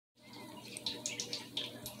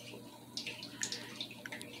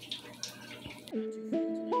Hey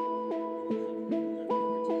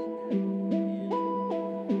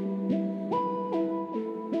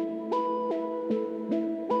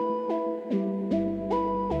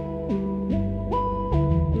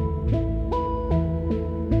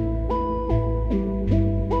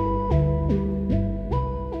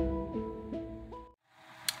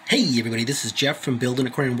everybody, this is Jeff from Build an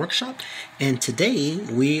Aquarium Workshop, and today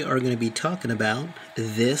we are going to be talking about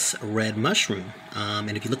this red mushroom.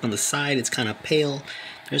 And if you look on the side, it's kind of pale.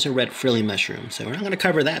 There's a red frilly mushroom, so we're not going to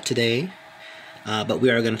cover that today, but we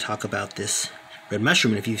are going to talk about this red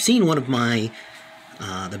mushroom. And if you've seen one of my,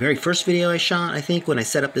 the very first video I shot, I think, when I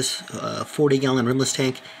set up this 40-gallon rimless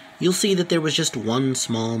tank, you'll see that there was just one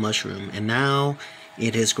small mushroom, and now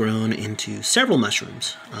it has grown into several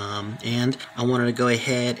mushrooms. And I wanted to go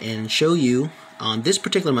ahead and show you on this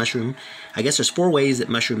particular mushroom. I guess there's 4 ways that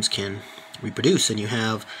mushrooms can reproduce, and you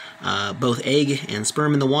have both egg and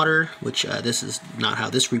sperm in the water, which this is not how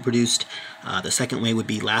this reproduced. The second way would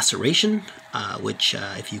be laceration, which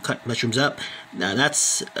if you cut mushrooms up,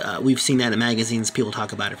 that's we've seen that in magazines. People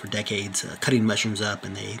talk about it for decades, cutting mushrooms up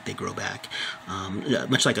and they grow back,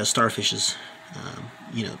 much like a starfish's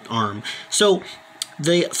arm. So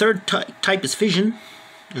the third type is fission,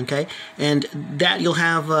 okay, and that you'll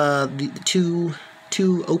have the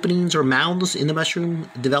two openings or mouths in the mushroom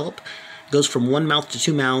develop. It goes from one mouth to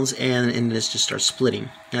 2 mouths, and this just starts splitting.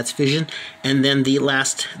 That's fission. And then the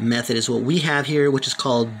last method is what we have here, which is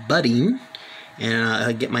called budding. And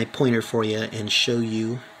I'll get my pointer for you and show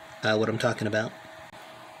you what I'm talking about.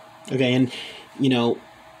 Okay, and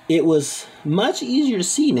it was much easier to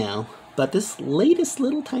see now. But this latest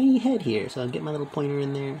little tiny head here, so I'll get my little pointer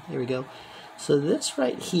in there. There we go. So this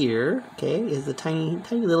right here, okay, is the tiny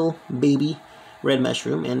little baby red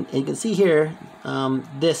mushroom, and you can see here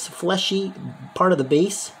this fleshy part of the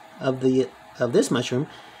base of this mushroom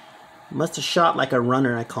must have shot like a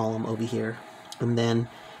runner, I call them, over here, and then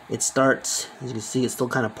it starts. As you can see, it's still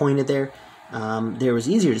kind of pointed there. There was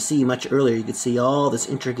easier to see much earlier. You could see all this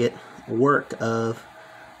intricate work of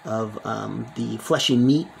the fleshy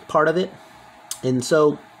meat part of it, and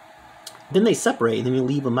so then they separate, and then you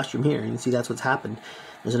leave a mushroom here, and you can see that's what's happened.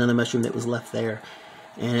 There's another mushroom that was left there,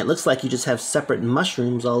 and it looks like you just have separate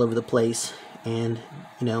mushrooms all over the place, and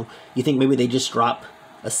you think maybe they just drop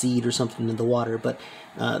a seed or something in the water, but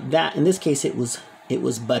that in this case it was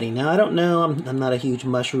budding. Now I don't know, I'm not a huge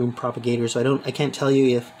mushroom propagator, so I can't tell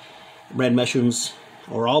you if red mushrooms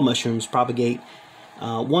or all mushrooms propagate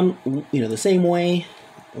the same way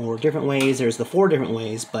or different ways. There's the 4 different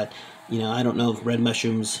ways, but I don't know if red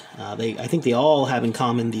mushrooms, I think they all have in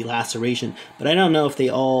common the laceration, but I don't know if they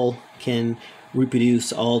all can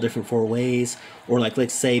reproduce all different 4 ways, or like,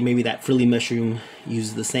 let's say maybe that frilly mushroom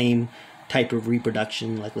uses the same type of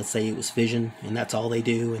reproduction, like let's say it was fission and that's all they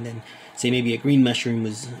do, and then say maybe a green mushroom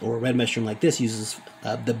or a red mushroom like this uses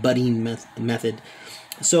the budding method.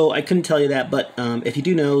 So I couldn't tell you that, but if you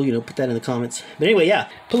do know, put that in the comments. But anyway, yeah,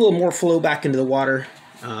 put a little more flow back into the water.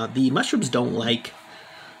 The mushrooms don't like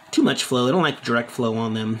too much flow. They don't like direct flow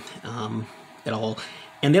on them at all.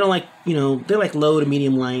 And they don't like, they're like low to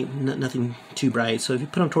medium light, nothing too bright. So if you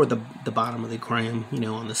put them toward the bottom of the aquarium,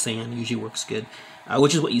 on the sand, usually works good,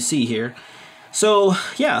 which is what you see here. So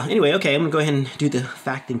yeah, anyway, okay, I'm going to go ahead and do the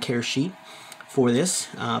fact and care sheet for this.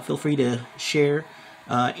 Feel free to share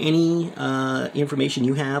any information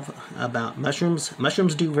you have about mushrooms.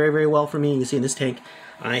 Mushrooms do very, very well for me. You see in this tank,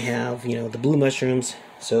 I have, the blue mushrooms.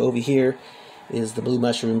 So over here is the blue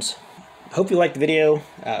mushrooms. I hope you liked the video.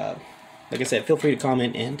 Like I said, feel free to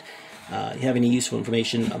comment, and if you have any useful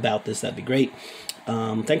information about this, that'd be great.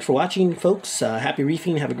 Thanks for watching, folks. Happy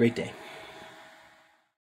reefing. Have a great day.